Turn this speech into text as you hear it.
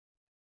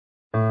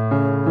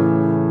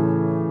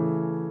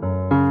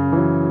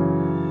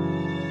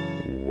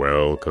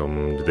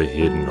welcome to the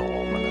Hidden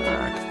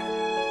Almanac.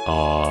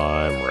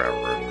 I'm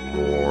Reverend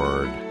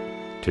Mord.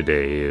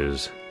 Today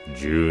is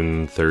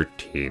June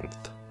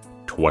 13th,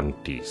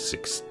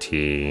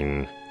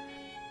 2016.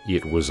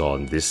 It was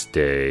on this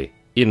day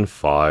in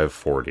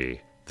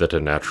 540 that a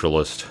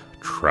naturalist,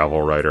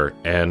 travel writer,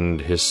 and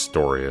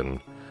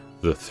historian,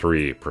 the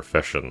three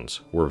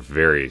professions were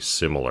very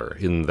similar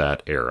in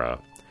that era,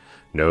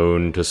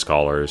 known to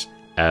scholars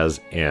as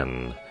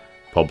N,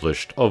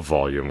 published a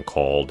volume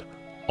called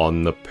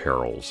On the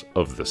Perils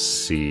of the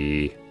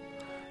Sea.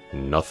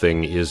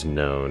 Nothing is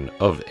known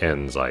of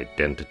N's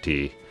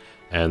identity,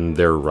 and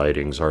their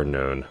writings are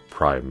known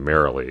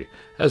primarily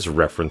as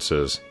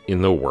references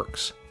in the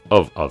works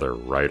of other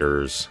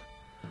writers.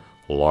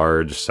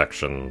 Large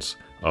sections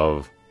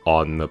of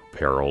On the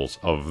Perils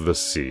of the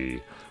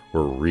Sea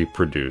were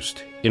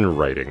reproduced in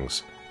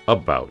writings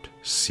about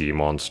sea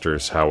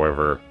monsters,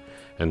 however,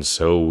 and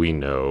so we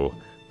know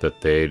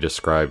that they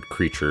described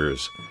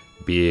creatures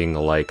being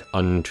like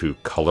unto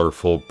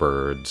colorful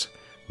birds,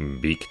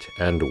 beaked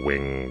and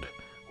winged,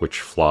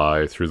 which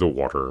fly through the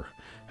water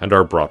and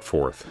are brought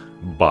forth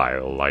by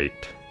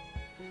light.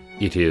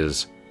 It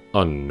is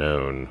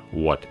unknown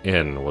what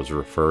N was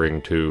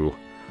referring to,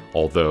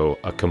 although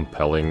a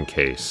compelling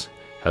case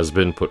has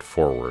been put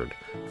forward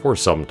for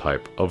some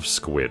type of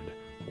squid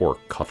or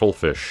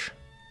cuttlefish.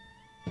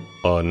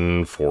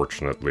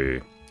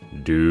 Unfortunately,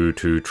 due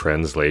to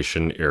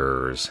translation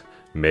errors,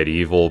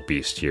 medieval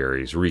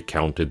bestiaries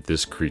recounted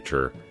this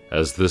creature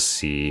as the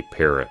sea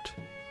parrot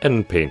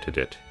and painted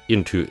it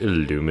into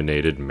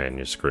illuminated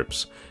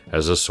manuscripts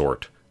as a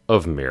sort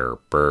of mere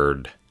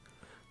bird.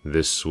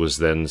 This was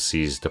then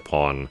seized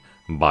upon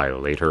by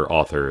later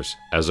authors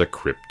as a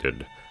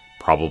cryptid,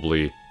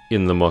 probably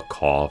in the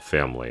macaw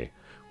family,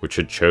 which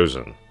had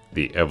chosen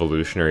the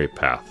evolutionary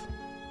path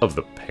of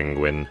the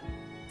penguin.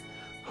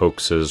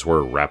 Hoaxes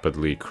were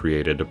rapidly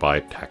created by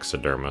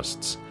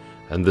taxidermists,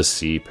 and the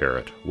sea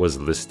parrot was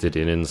listed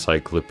in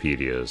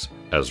encyclopedias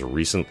as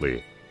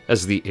recently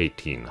as the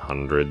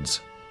 1800s.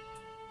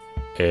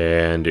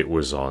 And it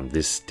was on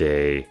this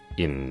day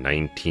in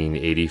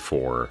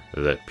 1984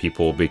 that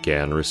people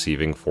began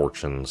receiving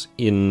fortunes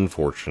in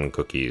fortune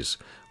cookies,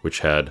 which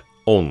had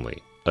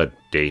only a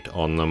date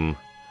on them.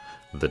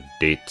 The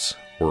dates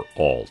were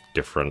all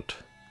different.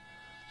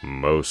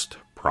 Most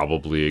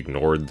probably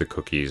ignored the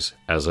cookies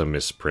as a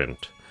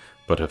misprint,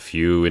 but a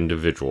few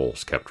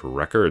individuals kept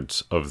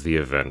records of the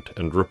event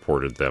and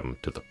reported them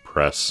to the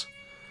press.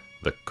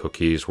 The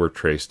cookies were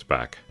traced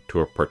back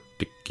to a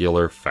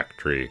particular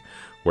factory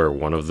where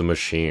one of the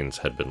machines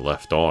had been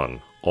left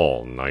on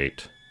all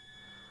night.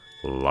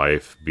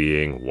 Life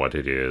being what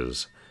it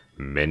is,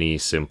 many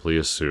simply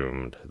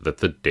assumed that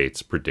the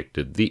dates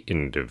predicted the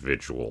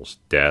individual's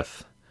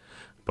death,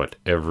 but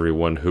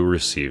everyone who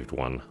received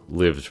one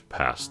lived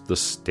past the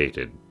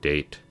stated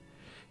date.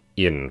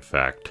 In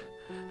fact,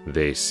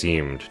 they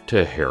seemed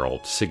to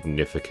herald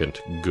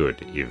significant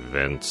good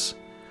events.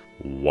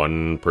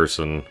 One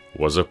person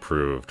was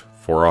approved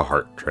for a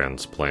heart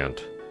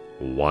transplant,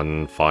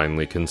 one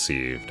finally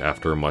conceived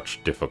after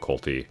much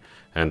difficulty,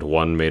 and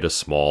one made a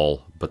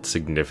small but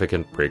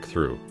significant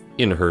breakthrough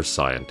in her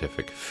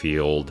scientific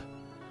field.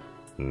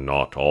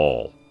 Not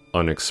all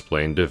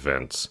unexplained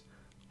events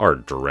are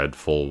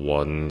dreadful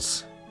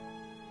ones.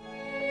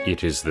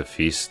 It is the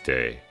feast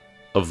day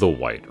of the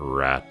white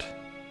rat.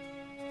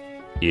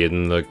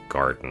 In the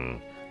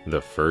garden,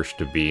 the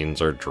first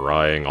beans are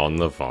drying on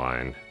the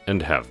vine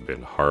and have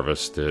been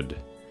harvested.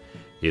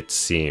 It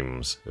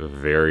seems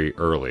very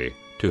early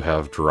to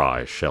have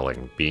dry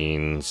shelling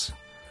beans.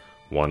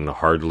 One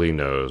hardly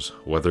knows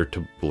whether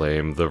to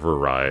blame the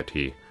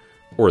variety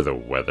or the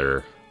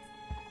weather.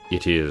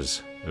 It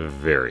is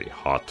very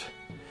hot,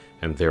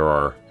 and there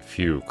are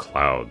few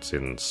clouds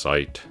in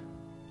sight.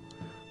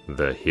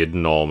 The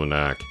Hidden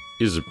Almanac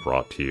is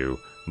brought to you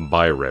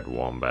by Red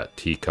Wombat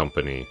Tea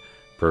Company,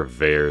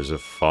 purveyors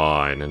of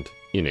fine and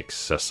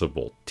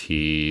inaccessible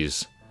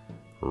teas.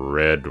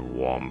 Red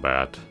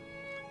Wombat,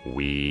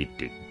 we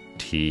did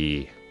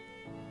tea.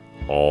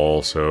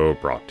 Also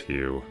brought to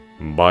you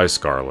by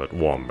Scarlet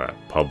Wombat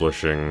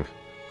Publishing,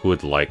 who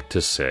would like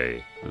to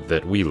say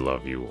that we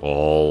love you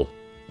all.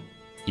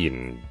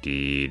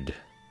 Indeed.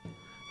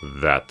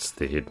 That's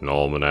the Hidden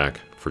Almanac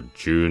for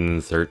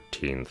June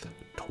 13th,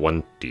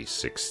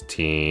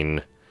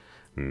 2016.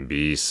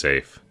 Be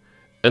safe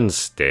and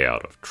stay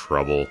out of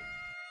trouble.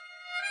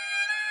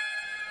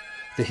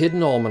 The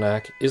Hidden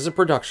Almanac is a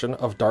production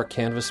of Dark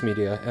Canvas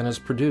Media and is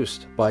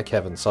produced by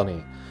Kevin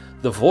Sonney.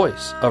 The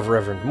voice of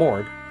Reverend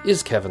Mord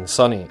is Kevin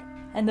Sonney.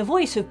 And the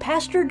voice of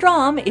Pastor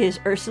Drom is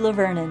Ursula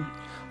Vernon.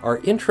 Our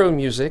intro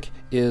music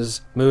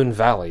is Moon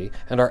Valley,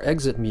 and our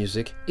exit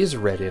music is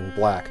Red in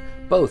Black,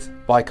 both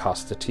by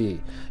Costa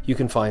T. You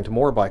can find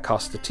more by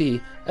Costa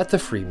T at the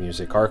Free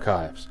Music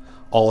Archives.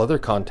 All other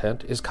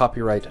content is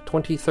copyright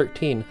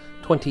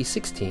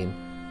 2013-2016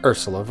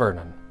 Ursula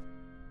Vernon.